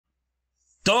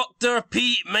Dr.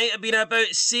 Pete might have been about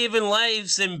saving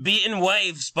lives and beating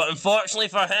wives, but unfortunately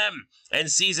for him, in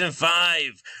Season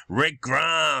 5, Rick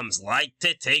Grimes liked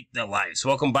to take the lives.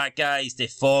 Welcome back, guys, to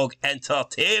Fog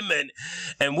Entertainment.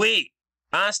 And we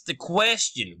asked the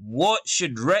question, what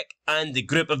should Rick and the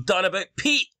group have done about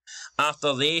Pete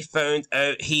after they found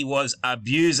out he was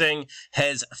abusing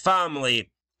his family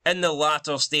in the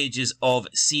latter stages of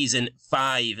Season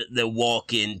 5, The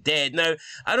Walking Dead? Now,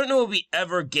 I don't know if we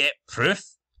ever get proof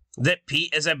that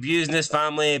Pete is abusing his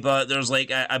family, but there's like,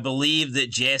 I believe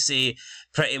that Jessie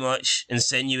pretty much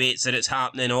insinuates that it's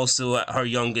happening. Also, her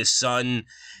youngest son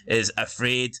is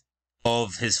afraid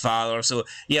of his father. So,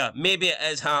 yeah, maybe it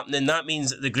is happening. That means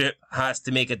that the group has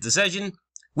to make a decision.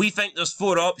 We think there's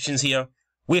 4 options here.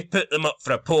 We've put them up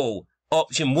for a poll.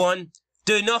 Option 1,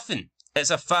 do nothing. It's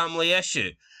a family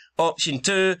issue. Option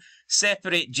 2,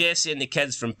 separate Jessie and the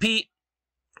kids from Pete.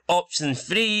 Option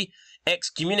 3,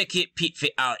 excommunicate Pete for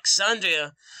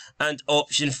Alexandria. And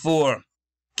option 4,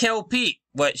 kill Pete,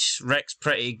 which Rick's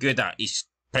pretty good at. He's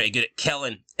pretty good at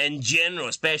killing in general,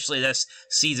 especially this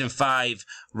Season 5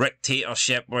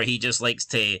 Rick-tatorship where he just likes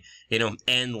to, you know,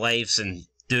 end lives and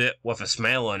do it with a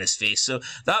smile on his face. So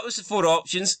that was the 4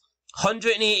 options.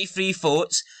 183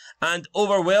 votes, and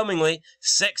overwhelmingly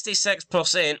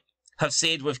 66% have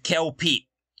said we've killed Pete.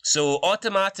 So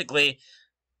automatically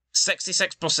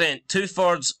 66%,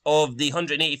 2/3 of the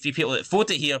 183 people that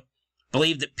voted here,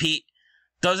 believe that Pete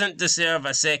doesn't deserve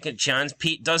a second chance.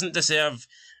 Pete doesn't deserve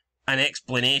an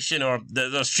explanation, or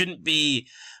there shouldn't be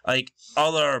like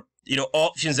other, you know,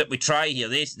 options that we try here.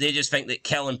 They just think that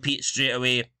killing Pete straight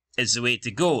away is the way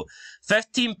to go.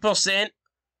 15%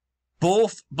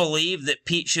 both believe that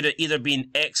Pete should have either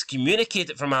been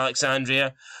excommunicated from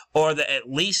Alexandria, or that at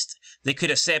least they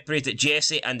could have separated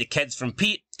Jessie and the kids from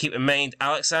Pete. Keep in mind,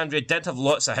 Alexandria did have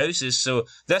lots of houses, so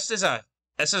this is an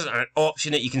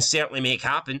option that you can certainly make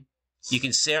happen. You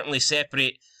can certainly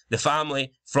separate the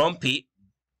family from Pete,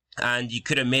 and you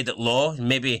could have made it law.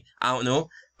 Maybe, I don't know,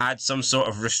 add some sort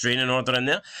of restraining order in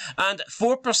there. And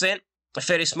 4%, a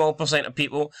very small percent of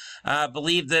people,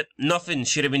 believe that nothing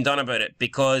should have been done about it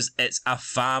because it's a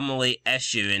family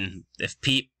issue. And if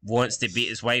Pete wants to beat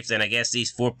his wife, then I guess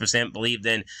these 4% believe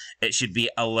then it should be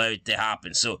allowed to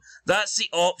happen. So that's the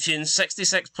option.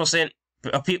 66%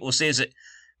 of people says that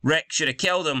Rick should have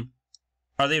killed him.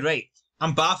 Are they right?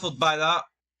 I'm baffled by that.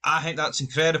 I think that's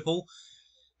incredible.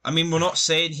 I mean, we're not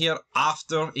saying here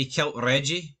after he killed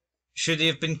Reggie. Should he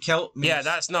have been killed? Yeah,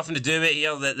 that's nothing to do with it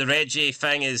here. The Reggie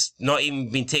thing is not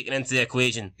even been taken into the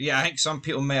equation. Yeah, I think some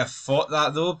people may have thought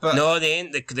that though, but... No, they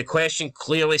ain't. The question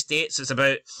clearly states it's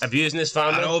about abusing his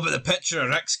family. I know, but the picture of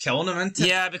Rick's killing him, isn't it?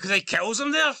 Yeah, because he kills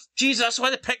him there. Jeez, that's why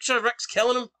the picture of Rick's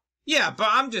killing him. Yeah, but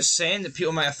I'm just saying that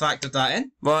people might have factored that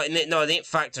in. Well, no, they ain't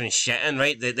factoring shit in,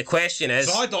 right? The question is...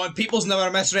 So hold on, people's never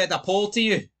misread a poll to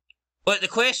you. Look, the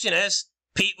question is,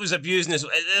 Pete was abusing his...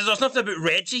 There's nothing about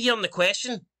Reggie here in the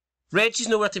question. Reggie's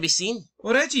nowhere to be seen.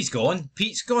 Well, Reggie's gone.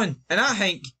 Pete's gone. And I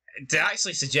think to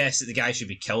actually suggest that the guy should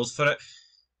be killed for it,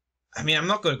 I mean, I'm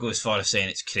not going to go as far as saying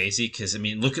it's crazy, because, I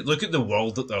mean, look at the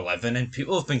world that they're living in.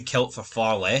 People have been killed for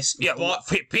far less. Yeah, but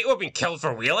people have been killed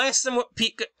for way less than what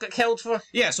Pete got killed for.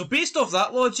 Yeah, so based off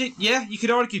that logic, yeah, you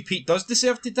could argue Pete does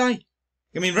deserve to die.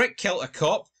 I mean, Rick killed a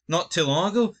cop not too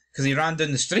long ago because he ran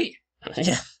down the street.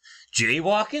 Yeah.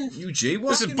 Jaywalking? You jaywalking?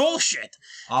 This is bullshit.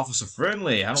 Officer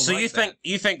friendly. I don't so like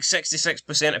you think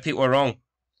 66% of people are wrong?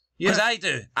 Because I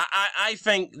do. I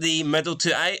think the middle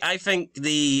two. I think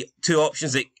the 2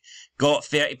 options that got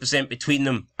 30% between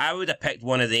them, I would have picked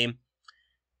one of them.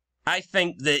 I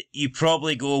think that you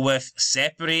probably go with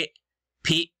separate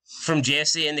Pete from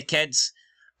Jessie and the kids,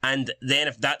 and then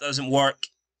if that doesn't work,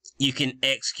 you can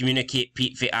excommunicate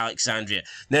Pete for Alexandria.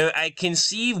 Now, I can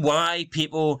see why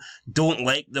people don't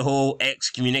like the whole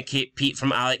excommunicate Pete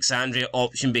from Alexandria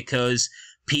option, because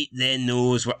Pete then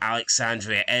knows where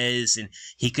Alexandria is, and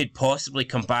he could possibly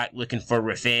come back looking for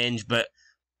revenge, but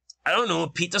I don't know,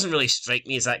 Pete doesn't really strike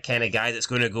me as that kind of guy that's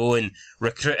going to go and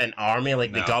recruit an army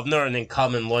like the governor and then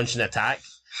come and launch an attack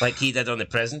like he did on the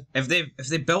prison. If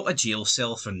they built a jail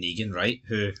cell for Negan, right,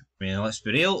 who, I mean, let's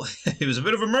be real, he was a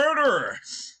bit of a murderer.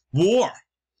 War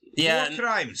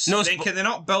crimes. Then can they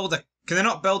not build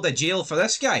a jail for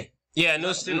this guy? Yeah,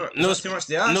 no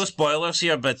spoilers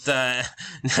here, but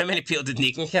how many people did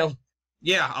Negan kill?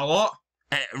 Yeah, a lot.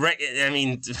 Rick, I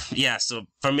mean, yeah. So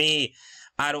for me,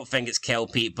 I don't think it's kill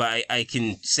Pete, but I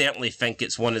can certainly think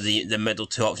it's one of the middle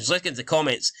 2 options. Let's get into the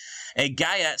comments.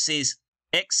 Guyat says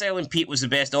exiling Pete was the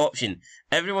best option.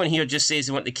 Everyone here just says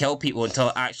they want to kill people until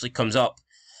it actually comes up.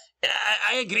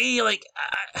 I agree. Like,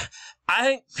 I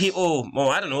think people. Well,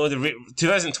 I don't know.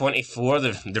 2024,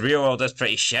 the real world is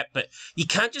pretty shit. But you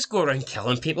can't just go around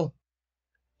killing people.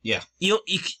 Yeah. You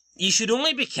should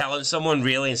only be killing someone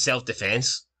really in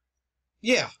self-defense.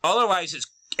 Yeah. Otherwise,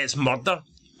 it's murder,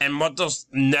 and murder's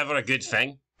never a good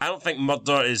thing. I don't think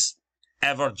murder is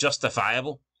ever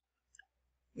justifiable.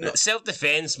 No.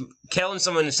 Self-defense, killing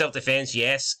someone in self-defense,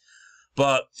 yes,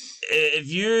 but if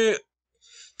you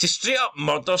to straight up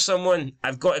murder someone,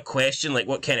 I've got to question like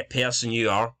what kind of person you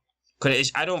are.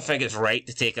 Because I don't think it's right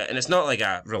to take it, and it's not like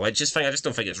a religious thing. I just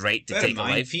don't think it's right to take a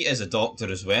life. Pete is a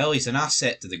doctor as well. He's an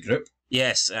asset to the group.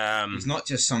 Yes. He's not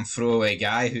just some throwaway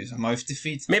guy who's a mouth to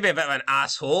feed. Maybe a bit of an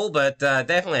asshole, but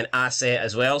definitely an asset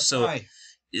as well. So, Aye.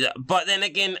 But then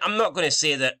again, I'm not going to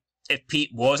say that if Pete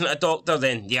wasn't a doctor,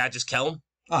 then yeah, just kill him.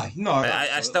 Aye, no.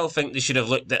 I still think they should have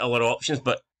looked at other options,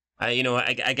 but I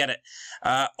get it.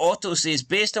 Otto says,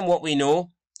 based on what we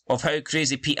know of how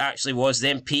crazy Pete actually was,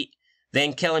 then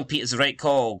killing Pete is the right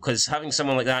call, because having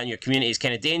someone like that in your community is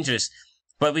kind of dangerous.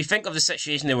 But we think of the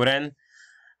situation they were in,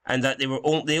 and that they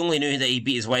only knew that he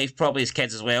beat his wife, probably his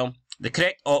kids as well. The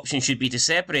correct option should be to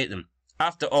separate them.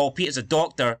 After all, Pete is a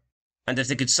doctor, and if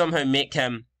they could somehow make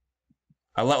him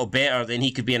a little better, then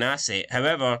he could be an asset.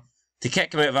 However, to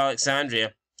kick him out of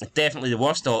Alexandria is definitely the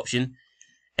worst option.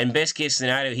 In best case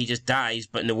scenario, he just dies,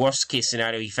 but in the worst case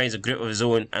scenario, he finds a group of his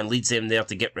own and leads them there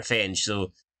to get revenge.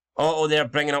 So, they're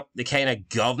bringing up the kind of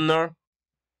governor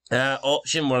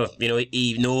option where,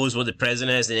 he knows what the prison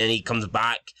is and then he comes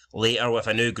back later with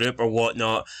a new group or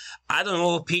whatnot. I don't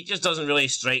know, Pete just doesn't really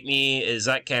strike me as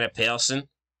that kind of person.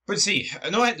 But see, I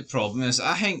think the problem is,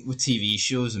 I think with TV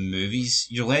shows and movies,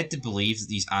 you're led to believe that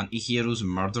these anti-heroes and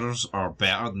murderers are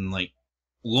better than, like,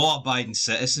 law-abiding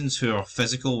citizens who are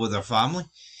physical with their family.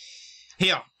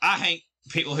 Here, I think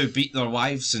people who beat their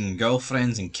wives and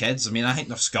girlfriends and kids, I think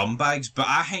they're scumbags, but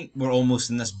I think we're almost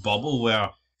in this bubble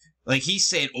where, like, he's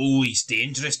saying, he's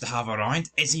dangerous to have around.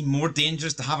 Is he more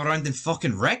dangerous to have around than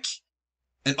fucking Rick?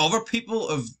 And other people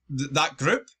of that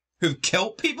group who've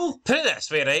killed people? Put it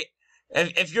this way, right?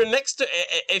 If you're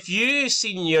if you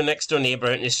seen your next door neighbour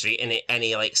out in the street and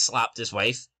he like slapped his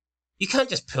wife, you can't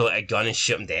just pull out a gun and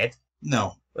shoot him dead.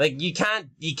 No. Like, you can't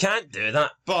do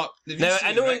that. But now,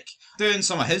 I know Rick doing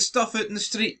some of his stuff out in the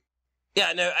street.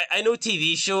 Yeah, now, I know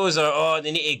TV shows are,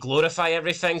 they need to glorify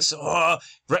everything, so,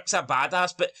 Rick's a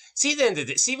badass, but see, at the end of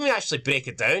it, see when we actually break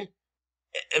it down,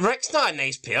 Rick's not a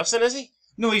nice person, is he?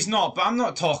 No, he's not, but I'm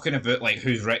not talking about, like,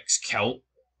 who Rick's killed.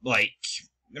 Like,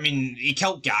 he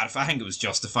killed Gareth. I think it was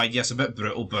justified. Yes, a bit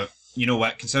brutal, but you know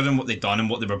what? Considering what they'd done and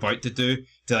what they were about to do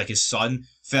to, like, his son,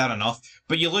 fair enough.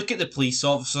 But you look at the police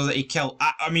officer that he killed.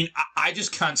 I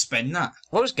just can't spin that.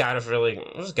 What was Gareth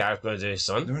going to do to his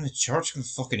son? They were in the church going to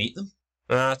fucking eat them.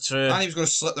 True. And he was going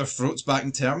to slit their throats back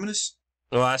in Terminus.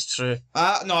 Oh, that's true.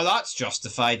 No, that's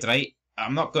justified, right?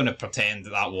 I'm not going to pretend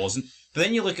that wasn't. But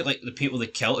then you look at, like, the people they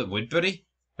killed at Woodbury,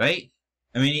 right?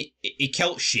 He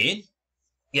killed Shane.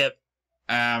 Yep.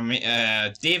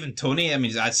 Dave and Tony,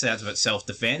 I'd say that's about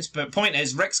self-defense, but point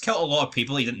is, Rick's killed a lot of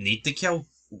people he didn't need to kill.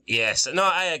 Yes, no,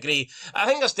 I agree. I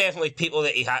think there's definitely people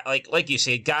that he had, like you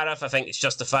said, Gareth, I think it's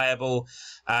justifiable.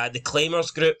 The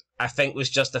Claimers group, I think, was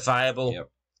justifiable. Yep.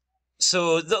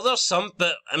 So there's some,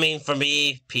 but, for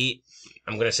me, Pete,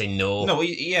 I'm going to say no. No,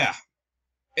 yeah.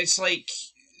 It's like,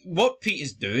 what Pete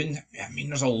is doing,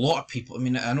 there's a lot of people,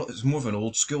 I know it's more of an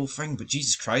old school thing, but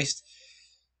Jesus Christ,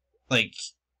 like,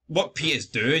 what Pete is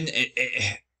doing,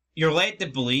 you're led to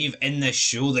believe in this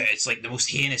show that it's like the most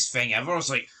heinous thing ever. It's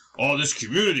like, this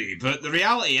community. But the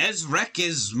reality is, Rick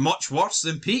is much worse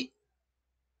than Pete.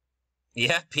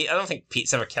 Yeah, Pete. I don't think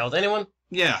Pete's ever killed anyone.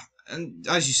 Yeah, and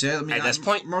as you said, at this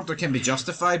point, murder can be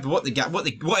justified. But what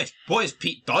has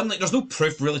Pete done? Like, there's no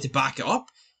proof really to back it up.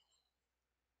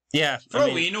 Yeah, for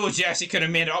all we know, Jessie could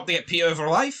have made it up to get Pete out of her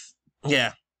life.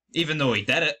 Yeah, even though he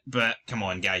did it. But come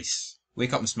on, guys,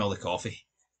 wake up and smell the coffee.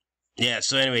 Yeah,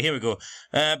 so anyway, here we go.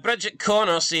 Bridget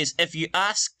Connor says, if you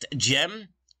asked Jim,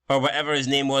 or whatever his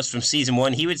name was from season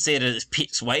 1, he would say that it's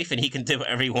Pete's wife and he can do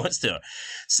whatever he wants to her.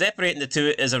 Separating the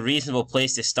two is a reasonable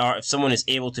place to start if someone is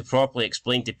able to properly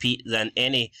explain to Pete that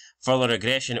any further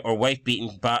aggression or wife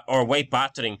beating or wife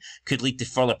battering could lead to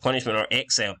further punishment or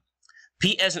exile.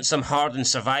 Pete isn't some hardened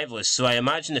survivalist, so I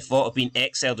imagine the thought of being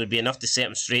exiled would be enough to set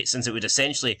him straight, since it would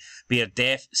essentially be a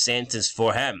death sentence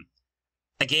for him.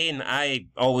 Again, I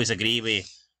always agree with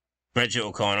Bridget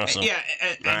O'Connor. So yeah,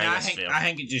 and I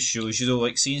think it just shows you, though,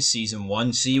 like, seeing season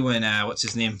 1, see when, what's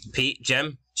his name?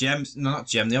 Jim? No, not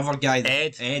Jim, the other guy.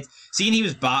 Ed. Seeing he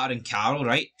was battering Carol,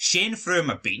 right? Shane threw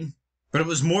him a beating, but it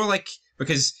was more like,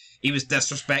 because he was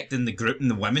disrespecting the group and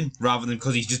the women rather than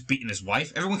because he's just beating his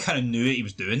wife. Everyone kind of knew he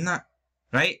was doing that,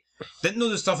 right? Didn't know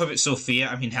the stuff about Sophia.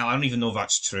 I mean, hell, I don't even know if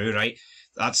that's true, right?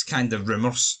 That's kind of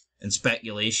rumours and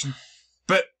speculation.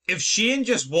 But if Shane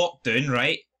just walked down,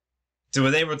 right, to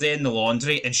where they were doing the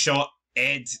laundry and shot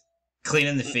Ed clean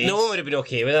in the face... No one would have been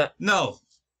okay with that. No.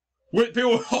 Would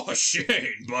people... Oh,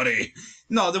 Shane, buddy.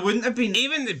 No, there wouldn't have been...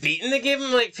 Even the beating they gave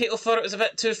him, like, people thought it was a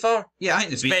bit too far. Yeah, I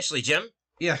think the especially Jim.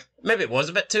 Yeah. Maybe it was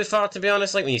a bit too far, to be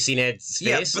honest, like when you seen Ed's face.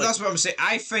 Yeah, but like... that's what I'm saying.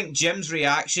 I think Jim's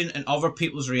reaction and other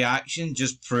people's reaction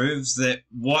just proves that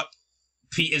what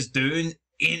Pete is doing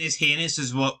ain't as heinous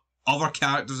as what other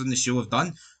characters in the show have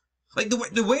done. Like,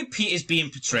 the way Pete is being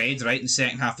portrayed, right, in the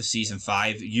second half of Season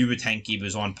 5, you would think he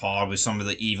was on par with some of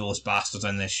the evilest bastards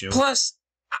in this show. Plus,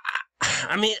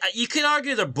 I mean, you could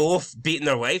argue they're both beating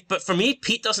their wife, but for me,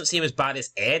 Pete doesn't seem as bad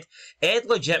as Ed. Ed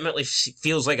legitimately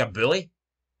feels like a bully.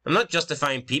 I'm not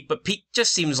justifying Pete, but Pete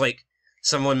just seems like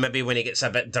someone maybe when he gets a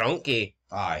bit drunk.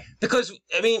 Aye. Because,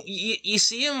 I mean, you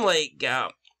see him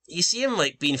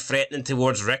like being threatening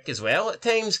towards Rick as well at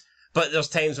times. But there's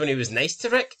times when he was nice to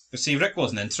Rick. But see, Rick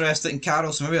wasn't interested in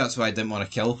Carol, so maybe that's why I didn't want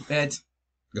to kill Ed.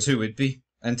 Because who would be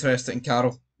interested in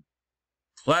Carol?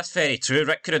 Well, that's very true.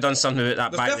 Rick could have done something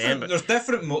about that back then. But there's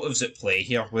different motives at play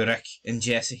here with Rick and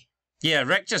Jessie. Yeah,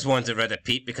 Rick just wanted rid of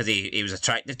Pete because he was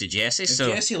attracted to Jessie. So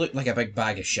Jessie looked like a big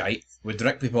bag of shite. Would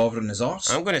Rick be bothering his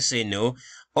arse? I'm going to say no.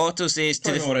 Otto says...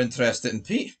 more interested in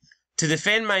Pete. To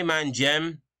defend my man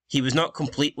Jim, he was not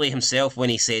completely himself when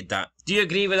he said that. Do you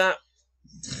agree with that?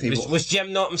 Was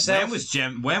Jim not himself?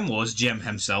 When was Jim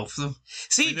himself though?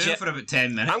 See, we knew him for about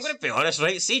 10 minutes. I'm going to be honest,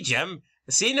 right? See Jim.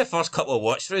 See in the first couple of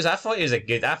watch throughs, I thought he was a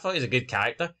good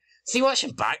character. See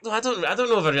watching back though, I don't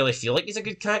know if I really feel like he's a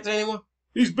good character anymore.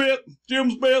 He's bit.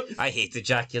 Jim's bit. I hated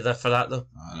Jackie there for that though.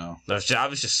 I know. That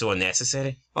was just so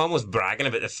unnecessary. Almost bragging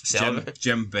about the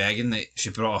Jim begging that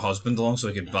she brought a husband along so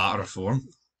he could batter her for him.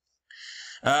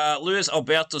 Luis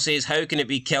Alberto says, how can it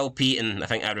be Kill Pete? And I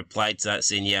think I replied to that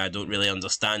saying, yeah, I don't really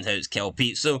understand how it's Kill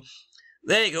Pete. So,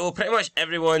 there you go. Pretty much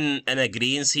everyone in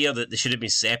agreement here that they should have been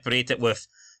separated with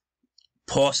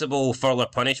possible further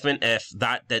punishment if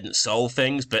that didn't solve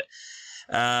things. But,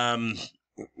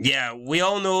 yeah, we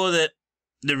all know that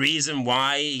the reason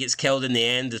why he gets killed in the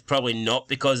end is probably not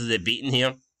because of the beating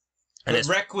here. And but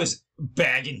Rick was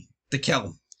begging to kill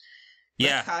him.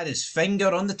 Yeah. Rick had his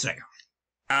finger on the trigger.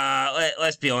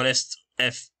 Let's be honest.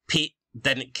 If Pete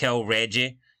didn't kill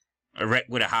Reggie, Rick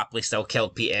would have happily still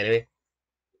killed Pete anyway.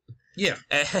 Yeah.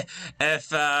 If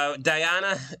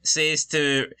Diana says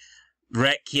to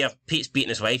Rick, here, Pete's beating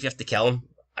his wife, you have to kill him.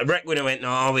 Rick would have went,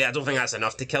 no, wait, I don't think that's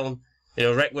enough to kill him. You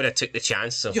know, Rick would have took the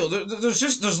chance. So. Yo,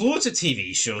 there's loads of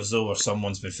TV shows though where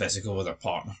someone's been physical with their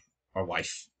partner or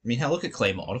wife. I mean, hell, look at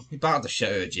Claymore. He battered the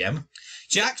shit out of Jim.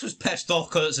 Jax was pissed off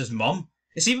because it's his mum.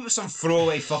 It's even with some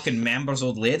throwaway fucking member's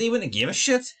old lady, he wouldn't have gave a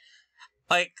shit.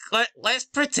 Like, let's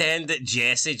pretend that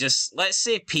Jessie let's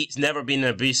say Pete's never been an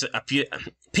abusive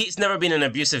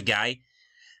guy,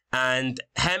 and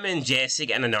him and Jessie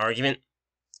get in an argument,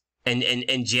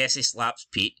 and Jessie slaps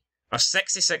Pete. Are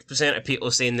 66% of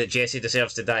people saying that Jessie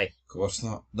deserves to die? Of course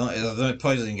not. It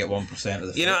probably doesn't get 1%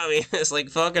 of the. You know what I mean? It's like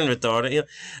fucking retarded.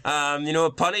 You know,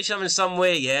 punish him in some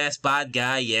way, yes. Bad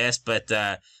guy, yes. But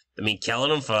I mean,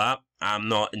 killing him for that, I'm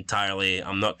not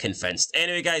convinced.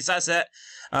 Anyway, guys, that's it.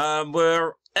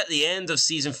 We're at the end of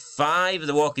season 5 of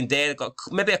The Walking Dead. I've got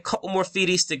maybe a couple more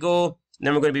theories to go. And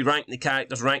then we're going to be ranking the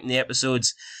characters, ranking the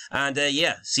episodes, and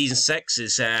yeah, season 6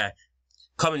 is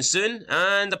coming soon,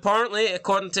 and apparently,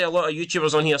 according to a lot of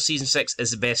YouTubers on here, Season 6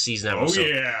 is the best season ever. Oh,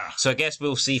 yeah. So I guess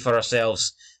we'll see for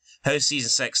ourselves how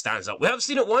Season 6 stands up. We haven't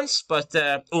seen it once, but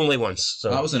only once. So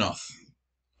that was enough.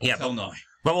 Yeah. Till now.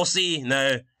 But we'll see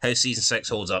now how Season 6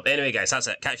 holds up. Anyway, guys, that's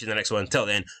it. Catch you in the next one. Till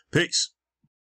then, peace.